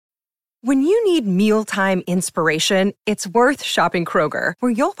When you need mealtime inspiration, it's worth shopping Kroger,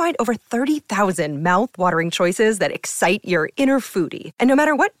 where you'll find over 30,000 mouth-watering choices that excite your inner foodie. And no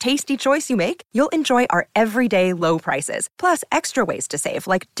matter what tasty choice you make, you'll enjoy our everyday low prices, plus extra ways to save,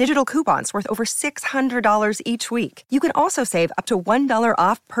 like digital coupons worth over $600 each week. You can also save up to $1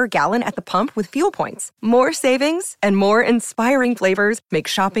 off per gallon at the pump with fuel points. More savings and more inspiring flavors make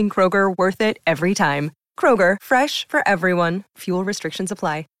shopping Kroger worth it every time. Kroger, fresh for everyone. Fuel restrictions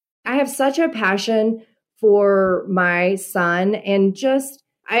apply. I have such a passion for my son, and just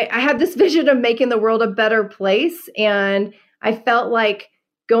I have this vision of making the world a better place. And I felt like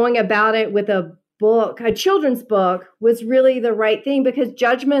going about it with a book, a children's book, was really the right thing, because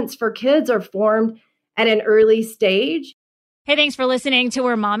judgments for kids are formed at an early stage. Hey, thanks for listening to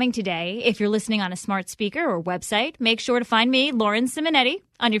We're Momming Today. If you're listening on a smart speaker or website, make sure to find me, Lauren Simonetti,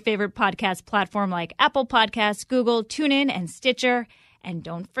 on your favorite podcast platform like Apple Podcasts, Google, TuneIn, and Stitcher. And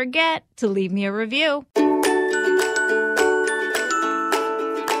don't forget to leave me a review.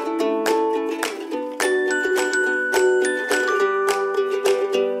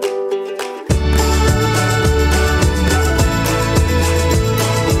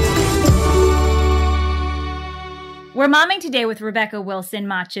 We're momming today with Rebecca Wilson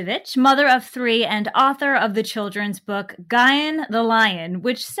Machevich, mother of 3 and author of the children's book Guyan the Lion,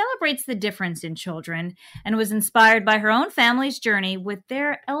 which celebrates the difference in children and was inspired by her own family's journey with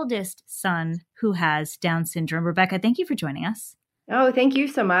their eldest son who has Down syndrome. Rebecca, thank you for joining us. Oh, thank you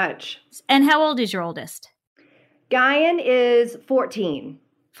so much. And how old is your oldest? Guyan is 14.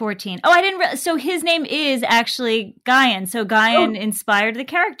 14. Oh, I didn't so his name is actually Guyan. So Guyan inspired the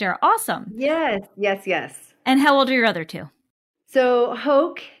character. Awesome. Yes. And how old are your other 2? So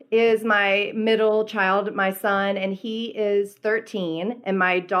Hoke is my middle child, my son, and he is 13. And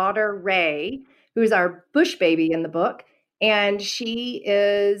my daughter, Ray, who's our bush baby in the book, and she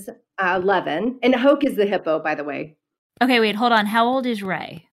is 11. And Hoke is the hippo, by the way. Okay, wait, hold on. How old is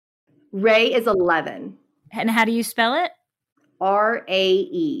Ray? Ray is 11. And how do you spell it?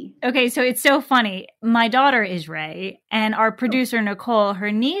 R-A-E. Okay, so it's so funny. My daughter is Ray, and our producer, Nicole,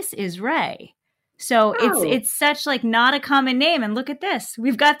 her niece is Ray. So it's such like not a common name. And look at this.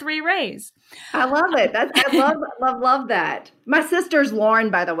 We've got 3 Rays. I love it. I love that. My sister's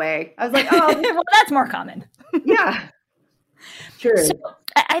Lauren, by the way. I was like, oh. Well, that's more common. Yeah. True. So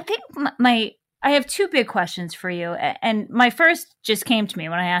I think I have 2 big questions for you. And my first just came to me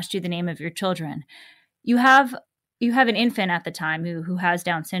when I asked you the name of your children. You have an infant at the time who has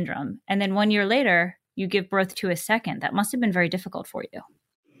Down syndrome. And then 1 year later, you give birth to a second. That must have been very difficult for you.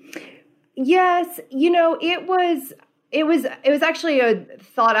 Yes, it was actually a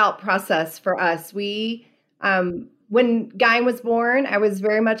thought out process for us. We, when Guy was born, I was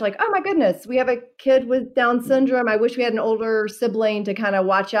very much like, oh my goodness, we have a kid with Down syndrome. I wish we had an older sibling to kind of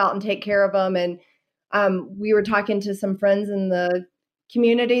watch out and take care of them. And we were talking to some friends in the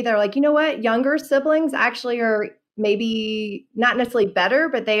community. They're like, you know what? Younger siblings actually are maybe not necessarily better,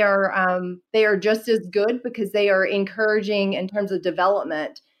 but they are just as good, because they are encouraging in terms of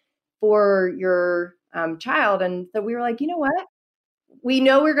development for your child. And so we were like, you know what? We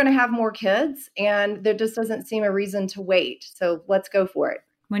know we're going to have more kids, and there just doesn't seem a reason to wait. So let's go for it.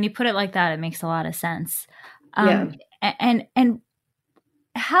 When you put it like that, it makes a lot of sense. Yeah. And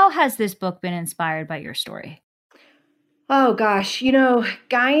how has this book been inspired by your story? Oh gosh,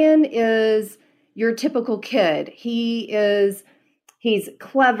 Guyan is your typical kid. He's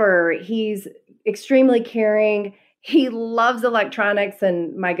clever. He's extremely caring. He loves electronics,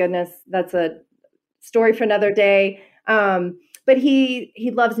 and my goodness, that's a story for another day. But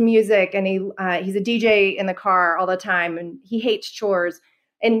he loves music, and he's a DJ in the car all the time, and he hates chores.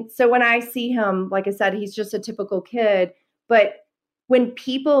 And so when I see him, like I said, he's just a typical kid. But when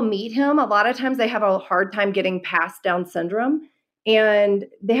people meet him, a lot of times they have a hard time getting past Down syndrome, and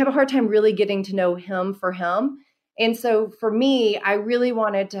they have a hard time really getting to know him for him. And so for me, I really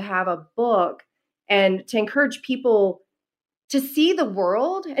wanted to have a book and to encourage people to see the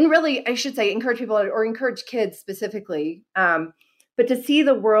world, and really, I should say, encourage people, or encourage kids specifically, but to see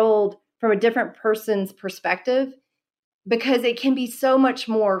the world from a different person's perspective, because it can be so much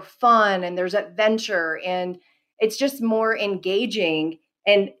more fun, and there's adventure, and it's just more engaging.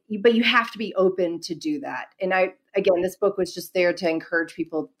 But you have to be open to do that. And again, this book was just there to encourage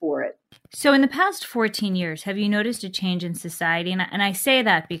people for it. So in the past 14 years, have you noticed a change in society? And I say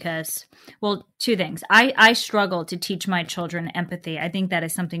that because, well, 2 things. I struggle to teach my children empathy. I think that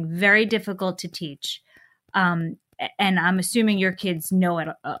is something very difficult to teach. And I'm assuming your kids know it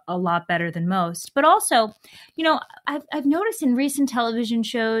a lot better than most. But also, I've noticed in recent television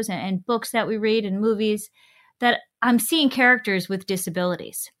shows and books that we read and movies that I'm seeing characters with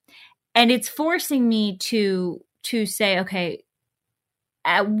disabilities. And it's forcing me to say, okay,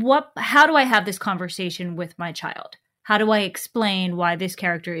 how do I have this conversation with my child? How do I explain why this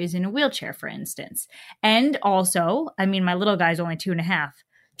character is in a wheelchair, for instance? And also, I mean, my little guy's only 2.5.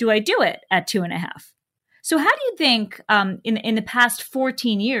 Do I do it at 2.5? So how do you think in the past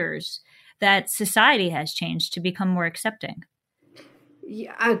 14 years that society has changed to become more accepting?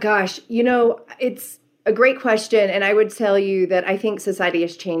 Yeah, gosh, it's a great question. And I would tell you that I think society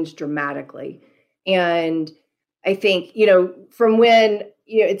has changed dramatically. And I think, from when,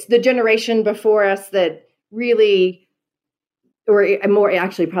 it's the generation before us that really, or more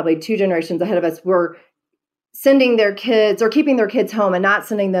actually probably two generations ahead of us, were sending their kids or keeping their kids home and not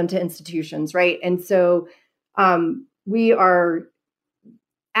sending them to institutions, right? And so we are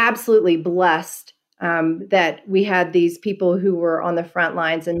absolutely blessed that we had these people who were on the front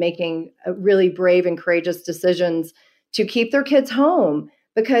lines and making really brave and courageous decisions to keep their kids home,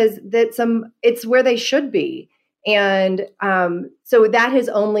 because it's where they should be. And so that has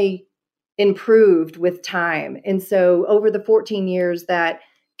only improved with time. And so over the 14 years that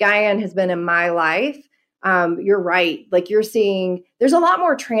Guyan has been in my life, you're right. Like, you're seeing, there's a lot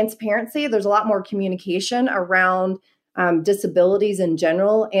more transparency. There's a lot more communication around disabilities in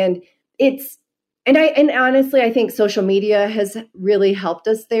general. And honestly, I think social media has really helped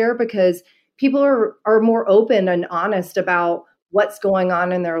us there, because people are more open and honest about what's going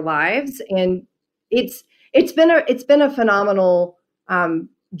on in their lives. And it's been a phenomenal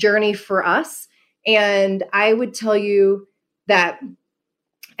journey for us. And I would tell you that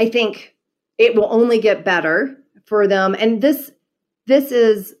I think it will only get better for them. And this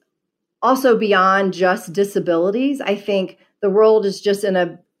is also beyond just disabilities. I think the world is just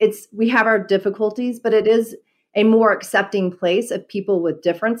we have our difficulties, but it is a more accepting place of people with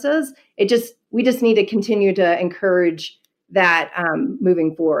differences. We just need to continue to encourage that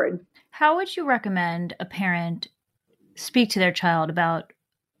moving forward. How would you recommend a parent speak to their child about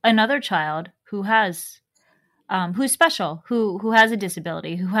another child who's special, who has a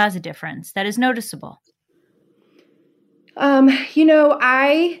disability, who has a difference that is noticeable?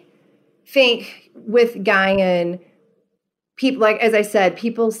 I think with Guyan, people, like, as I said,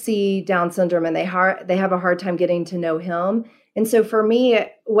 people see Down syndrome and they have a hard time getting to know him. And so for me,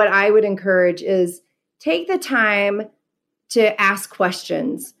 what I would encourage is take the time to ask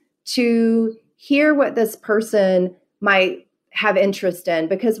questions, to hear what this person might have interest in.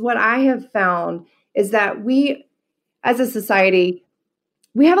 Because what I have found is that we, as a society,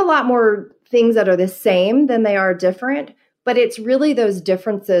 we have a lot more things that are the same than they are different. But it's really those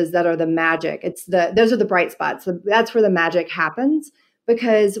differences that are the magic. Those are the bright spots. So that's where the magic happens,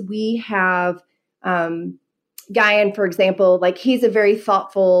 because we have Guyan, for example, like, he's a very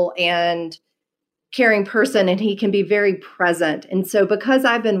thoughtful and caring person, and he can be very present. And so because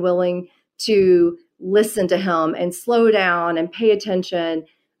I've been willing to listen to him and slow down and pay attention,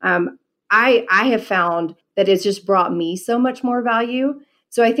 I have found that it's just brought me so much more value.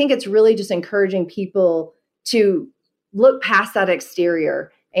 So I think it's really just encouraging people to look past that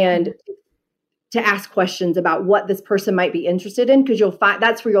exterior and to ask questions about what this person might be interested in, because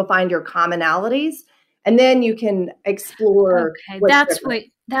that's where you'll find your commonalities, and then you can explore. Okay,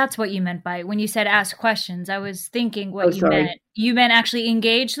 that's what you meant by when you said ask questions. I was thinking what you meant. You meant actually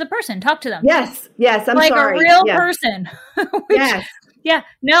engage the person, talk to them. Yes. I'm like sorry. Like a real person. Yes. Yeah.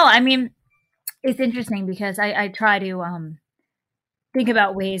 No, I mean, it's interesting because I try to think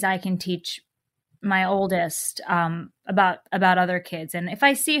about ways I can teach my oldest about other kids. And if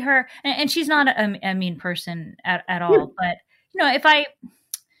I see her, and she's not a mean person at all, but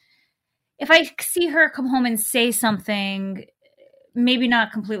if I see her come home and say something maybe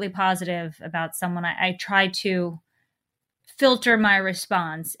not completely positive about someone, I try to filter my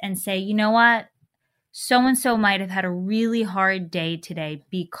response and say, you know what, so-and-so might have had a really hard day today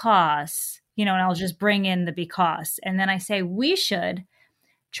because, and I'll just bring in the because. And then I say, we should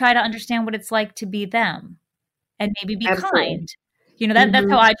try to understand what it's like to be them and maybe be kind. That's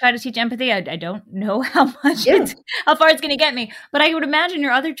how I try to teach empathy. I don't know how far it's going to get me, but I would imagine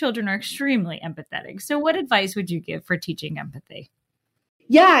your other children are extremely empathetic. So what advice would you give for teaching empathy?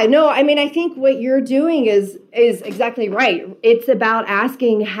 Yeah, no, I mean, I think what you're doing is exactly right. It's about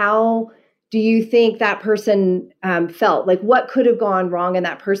asking, how do you think that person felt? Like, what could have gone wrong in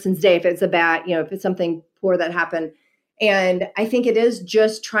that person's day if it's if it's something poor that happened. And I think it is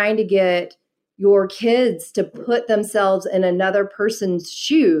just trying to get your kids to put themselves in another person's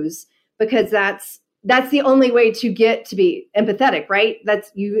shoes, because that's the only way to get to be empathetic, right? That's,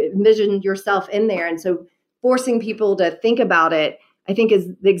 you envision yourself in there. And so forcing people to think about it, I think, is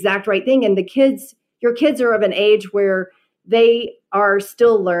the exact right thing. And your kids are of an age where they are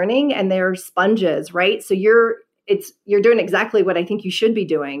still learning and they're sponges, right? So you're doing exactly what I think you should be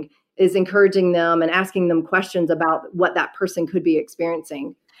doing, is encouraging them and asking them questions about what that person could be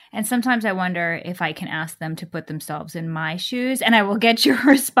experiencing. And sometimes I wonder if I can ask them to put themselves in my shoes, and I will get your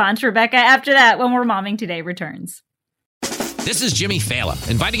response, Rebecca, after that when We're Momming Today returns. This is Jimmy Fallon,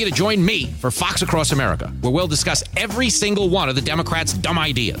 inviting you to join me for Fox Across America, where we'll discuss every single one of the Democrats' dumb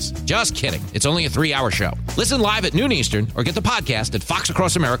ideas. Just kidding. It's only a 3-hour show. Listen live at noon Eastern or get the podcast at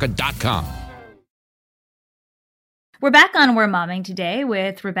foxacrossamerica.com. We're back on We're Momming Today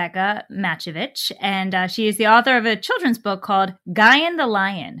with Rebecca Matchevich, and she is the author of a children's book called Guy and the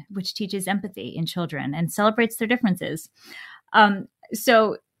Lion, which teaches empathy in children and celebrates their differences.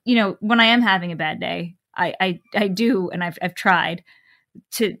 So, when I am having a bad day, I do, and I've tried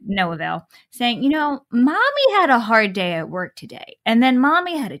to no avail, saying, mommy had a hard day at work today, and then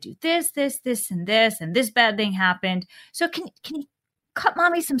mommy had to do this, and this bad thing happened. So can you cut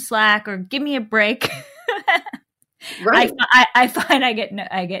mommy some slack or give me a break? Right. I find I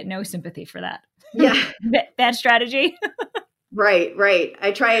get no sympathy for that. Yeah. Bad strategy. Right.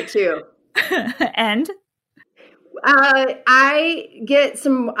 I try it too. And I get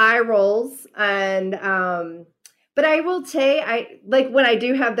some eye rolls, and but I will say, when I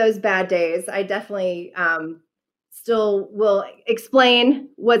do have those bad days, I definitely still will explain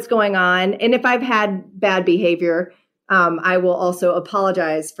what's going on. And if I've had bad behavior, I will also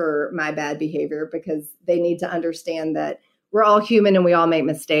apologize for my bad behavior, because they need to understand that we're all human and we all make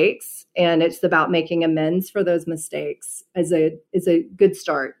mistakes. And it's about making amends for those mistakes is a good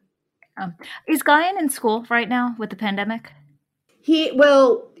start. Is Guyan in school right now with the pandemic?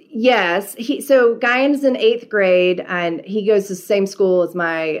 Yes. So Guyan's in 8th grade, and he goes to the same school as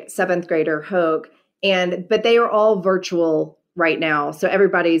my 7th grader, Hoke. But they are all virtual right now. So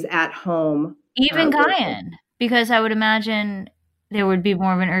everybody's at home. Even Guyan? Because I would imagine there would be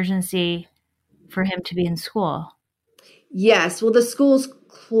more of an urgency for him to be in school. Yes. Well, the school's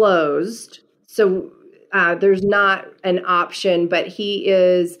closed, so there's not an option, but he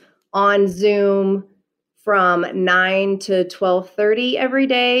is on Zoom from 9 to 12:30 every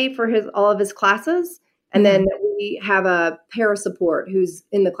day for all of his classes. And then we have a para support who's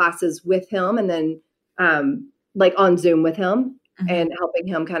in the classes with him, and then on Zoom with him and helping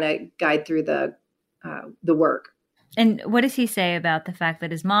him kind of guide through the work. And what does he say about the fact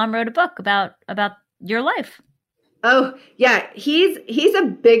that his mom wrote a book about your life? Oh, yeah. He's a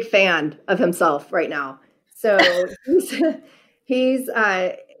big fan of himself right now. So he's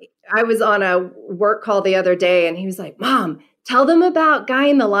I was on a work call the other day, and he was like, "Mom, tell them about Guy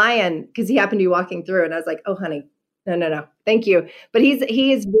and the Lion," because he happened to be walking through, and I was like, "Oh, honey, no, thank you." But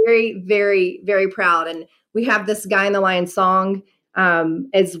he is very, very, very proud, and we have this Guy and the Lion song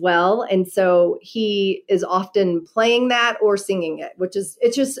as well, and so he is often playing that or singing it, which is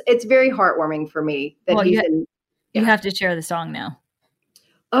it's very heartwarming for me that you have to share the song now.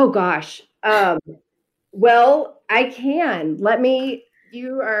 Oh gosh, well, I can.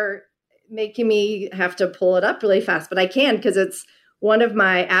 You are making me have to pull it up really fast, but I can, because it's one of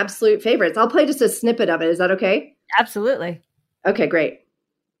my absolute favorites. I'll play just a snippet of it. Is that okay? Absolutely. Okay, great.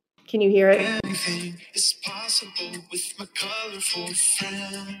 Can you hear it? Anything is possible with my colorful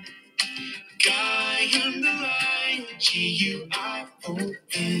friend. Guy and the Lion, G-U-I-O-N.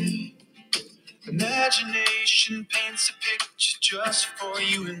 Imagination paints a picture just for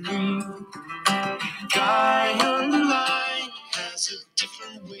you and me. Guy and the Lion has a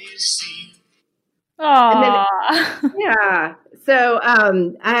different way to see. Aww. Yeah. So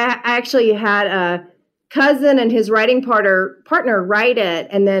I actually had a cousin and his writing partner write it,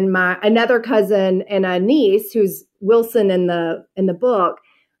 and then my another cousin and a niece who's Wilson in the book,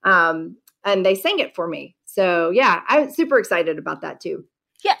 and they sang it for me. So yeah, I'm super excited about that too.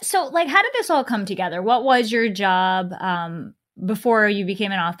 Yeah. So how did this all come together? What was your job before you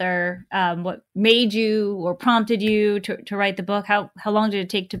became an author? What made you or prompted you to write the book? How long did it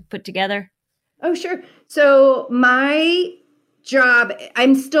take to put together? Oh, sure. So my job,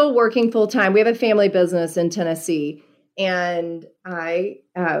 I'm still working full time. We have a family business in Tennessee, and I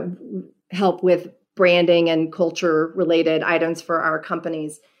help with branding and culture related items for our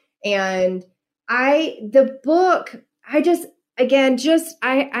companies. And the book, I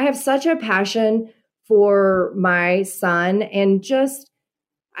have such a passion for my son, and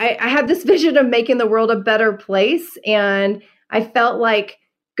I have this vision of making the world a better place. And I felt like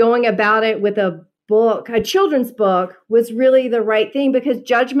going about it with a children's book, was really the right thing, because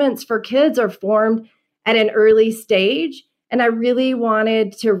judgments for kids are formed at an early stage. And I really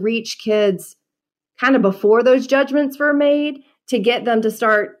wanted to reach kids kind of before those judgments were made, to get them to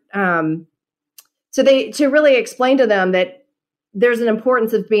start, to really explain to them that there's an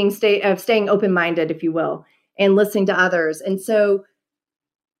importance of staying open-minded, if you will, and listening to others. And so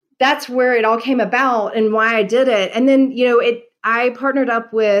that's where it all came about and why I did it. And then, I partnered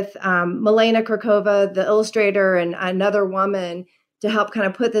up with Milena Krakova, the illustrator, and another woman to help kind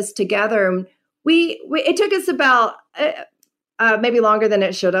of put this together. And it took us about maybe longer than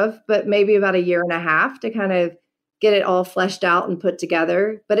it should have, but maybe about 1.5 years to kind of get it all fleshed out and put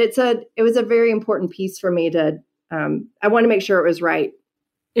together. But it was a very important piece for me to, I want to make sure it was right.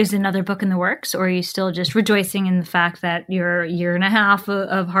 Is another book in the works, or are you still just rejoicing in the fact that your 1.5 years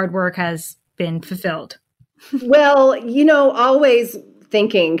of hard work has been fulfilled? Well, always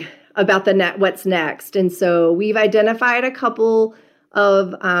thinking about what's next. And so we've identified a couple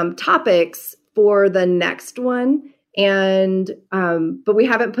of topics for the next one, and but we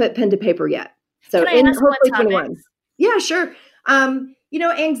haven't put pen to paper yet. So in hopefully 21. Yeah, sure.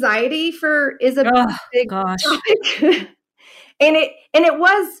 Anxiety is a big topic. And it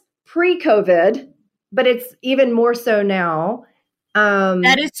was pre-COVID, but it's even more so now.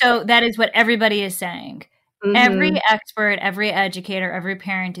 That is what everybody is saying. Mm-hmm. Every expert, every educator, every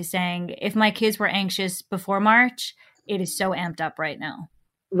parent is saying, if my kids were anxious before March, it is so amped up right now.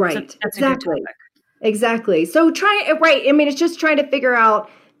 Right. So that's exactly. A good topic. Exactly. So right. I mean, it's just trying to figure out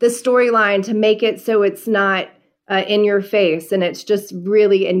the storyline to make it so it's not in your face, and it's just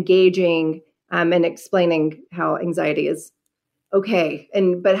really engaging and explaining how anxiety is okay,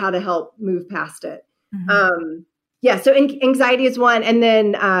 but how to help move past it. Mm-hmm. So anxiety is one. And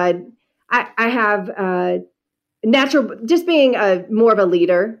then I have natural, just being more of a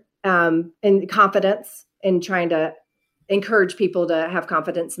leader and confidence, and trying to encourage people to have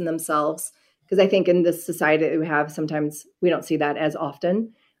confidence in themselves. Because I think in this society that we have, sometimes we don't see that as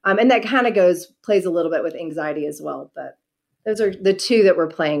often. And that kind of plays a little bit with anxiety as well. But those are the two that we're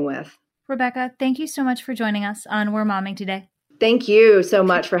playing with. Rebecca, thank you so much for joining us on We're Momming today. Thank you so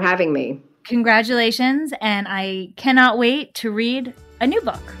much for having me. Congratulations. And I cannot wait to read a new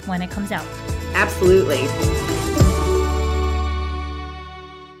book when it comes out. Absolutely.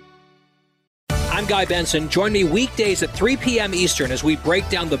 I'm Guy Benson. Join me weekdays at 3 p.m. Eastern as we break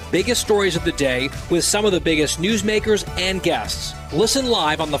down the biggest stories of the day with some of the biggest newsmakers and guests. Listen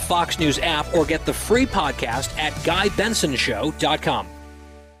live on the Fox News app or get the free podcast at GuyBensonShow.com.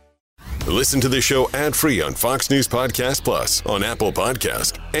 Listen to the show ad-free on Fox News Podcast Plus, on Apple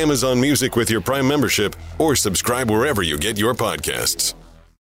Podcast, Amazon Music with your Prime membership, or subscribe wherever you get your podcasts.